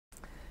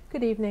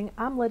Good evening.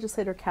 I'm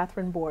Legislator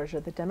Catherine Borgia,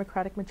 the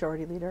Democratic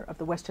Majority Leader of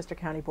the Westchester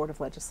County Board of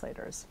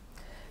Legislators.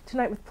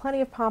 Tonight, with plenty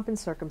of pomp and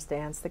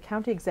circumstance, the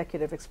county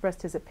executive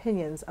expressed his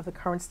opinions of the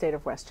current state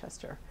of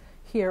Westchester.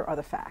 Here are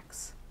the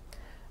facts.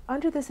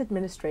 Under this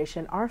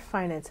administration, our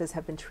finances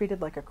have been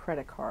treated like a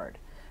credit card.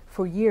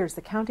 For years,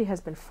 the county has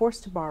been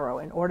forced to borrow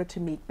in order to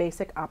meet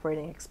basic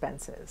operating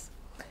expenses.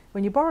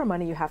 When you borrow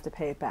money, you have to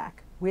pay it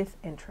back, with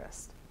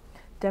interest.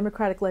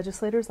 Democratic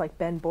legislators like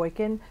Ben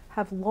Boykin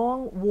have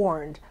long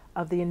warned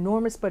of the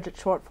enormous budget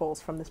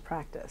shortfalls from this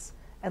practice,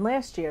 and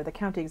last year the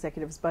county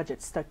executive's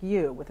budget stuck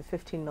you with a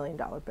 $15 million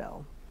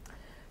bill.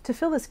 To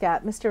fill this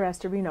gap, Mr.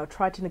 Astorino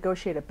tried to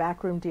negotiate a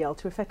backroom deal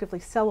to effectively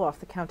sell off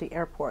the county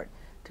airport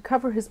to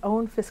cover his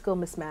own fiscal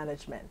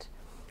mismanagement.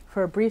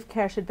 For a brief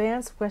cash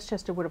advance,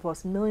 Westchester would have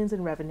lost millions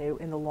in revenue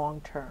in the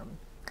long term.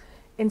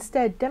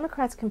 Instead,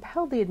 Democrats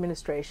compelled the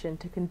administration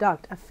to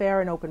conduct a fair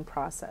and open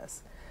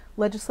process.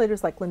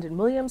 Legislators like Lyndon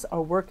Williams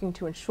are working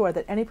to ensure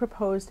that any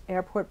proposed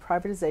airport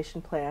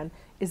privatization plan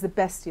is the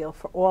best deal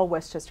for all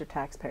Westchester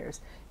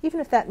taxpayers, even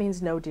if that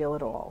means no deal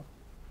at all.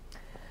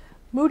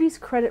 Moody's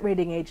credit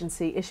rating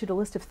agency issued a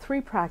list of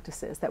 3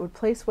 practices that would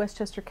place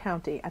Westchester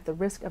County at the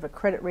risk of a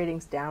credit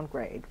ratings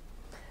downgrade.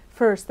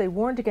 First, they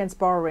warned against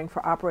borrowing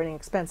for operating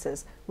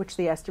expenses, which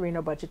the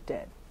Astorino budget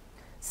did.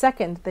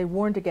 Second, they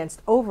warned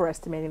against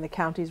overestimating the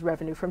county's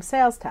revenue from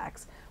sales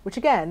tax, which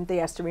again, the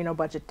Astorino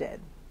budget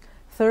did.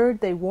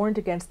 Third, they warned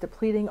against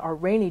depleting our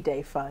rainy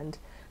day fund.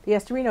 The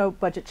Astorino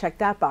budget checked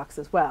that box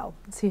as well.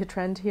 See a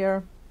trend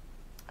here?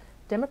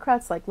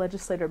 Democrats like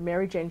legislator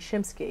Mary Jane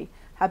Shimsky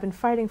have been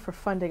fighting for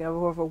funding of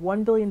over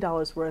 $1 billion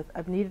worth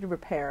of needed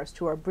repairs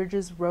to our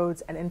bridges, roads,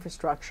 and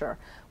infrastructure,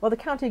 while the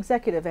county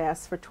executive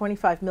asks for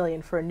 $25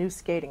 million for a new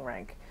skating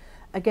rink.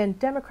 Again,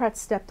 Democrats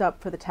stepped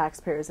up for the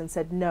taxpayers and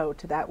said no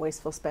to that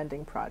wasteful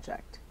spending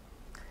project.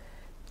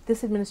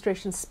 This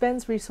administration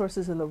spends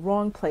resources in the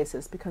wrong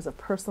places because of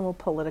personal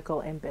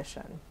political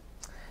ambition.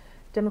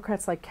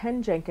 Democrats like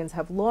Ken Jenkins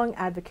have long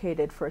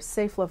advocated for a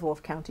safe level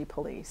of county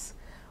police.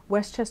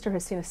 Westchester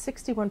has seen a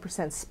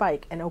 61%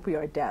 spike in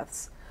opioid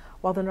deaths,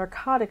 while the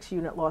narcotics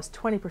unit lost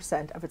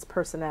 20% of its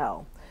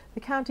personnel. The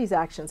county's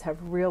actions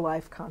have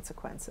real-life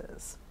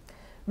consequences.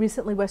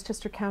 Recently,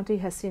 Westchester County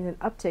has seen an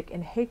uptick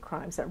in hate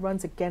crimes that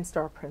runs against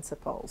our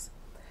principles.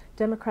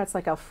 Democrats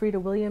like Alfreda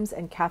Williams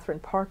and Catherine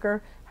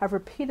Parker have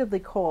repeatedly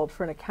called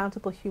for an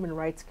accountable Human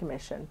Rights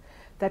Commission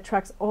that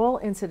tracks all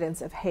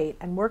incidents of hate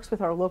and works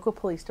with our local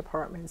police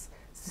departments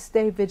to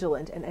stay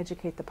vigilant and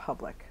educate the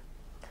public.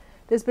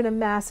 There's been a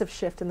massive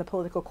shift in the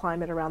political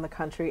climate around the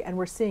country, and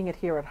we're seeing it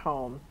here at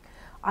home.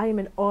 I am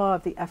in awe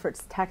of the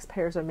efforts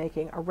taxpayers are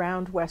making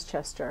around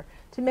Westchester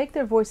to make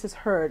their voices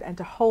heard and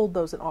to hold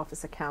those in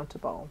office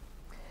accountable.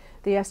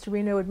 The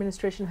Astorino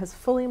administration has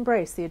fully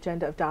embraced the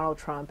agenda of Donald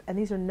Trump, and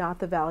these are not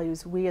the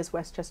values we as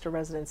Westchester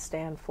residents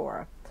stand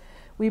for.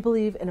 We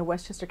believe in a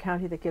Westchester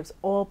County that gives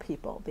all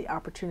people the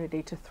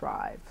opportunity to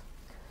thrive.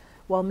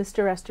 While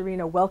Mr.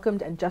 Astorino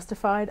welcomed and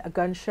justified a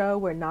gun show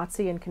where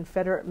Nazi and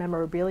Confederate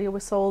memorabilia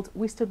was sold,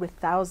 we stood with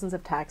thousands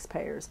of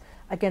taxpayers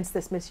against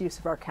this misuse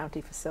of our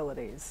county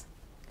facilities.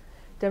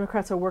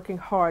 Democrats are working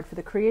hard for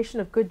the creation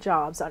of good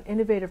jobs on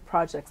innovative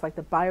projects like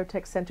the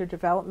Biotech Center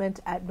development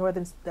at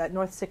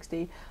North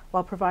 60,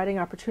 while providing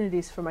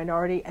opportunities for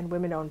minority and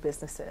women-owned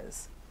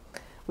businesses.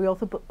 We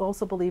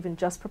also believe in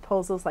just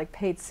proposals like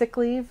paid sick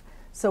leave,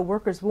 so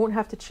workers won't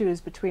have to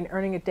choose between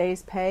earning a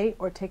day's pay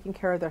or taking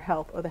care of their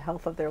health or the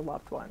health of their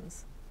loved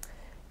ones.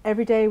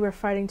 Every day we're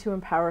fighting to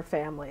empower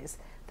families.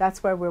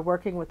 That's why we're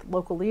working with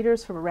local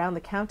leaders from around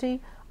the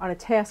county on a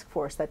task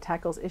force that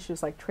tackles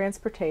issues like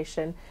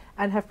transportation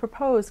and have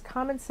proposed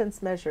common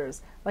sense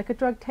measures like a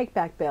drug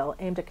take-back bill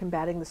aimed at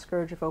combating the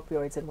scourge of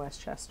opioids in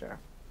Westchester.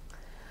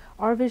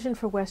 Our vision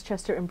for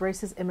Westchester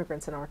embraces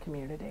immigrants in our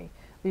community.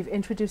 We've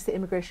introduced the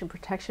Immigration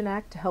Protection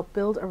Act to help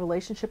build a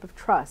relationship of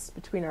trust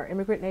between our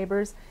immigrant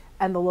neighbors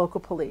and the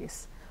local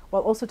police,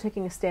 while also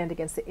taking a stand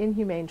against the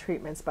inhumane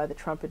treatments by the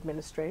Trump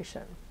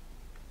administration.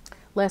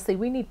 Lastly,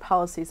 we need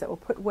policies that will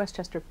put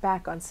Westchester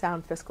back on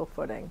sound fiscal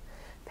footing.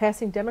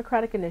 Passing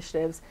democratic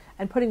initiatives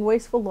and putting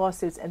wasteful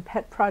lawsuits and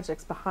pet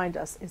projects behind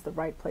us is the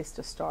right place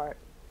to start.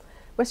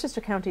 Westchester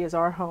County is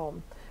our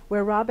home.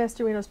 Where Rob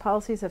Astorino's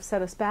policies have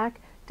set us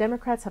back,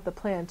 Democrats have the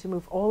plan to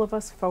move all of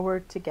us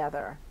forward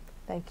together.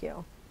 Thank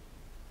you.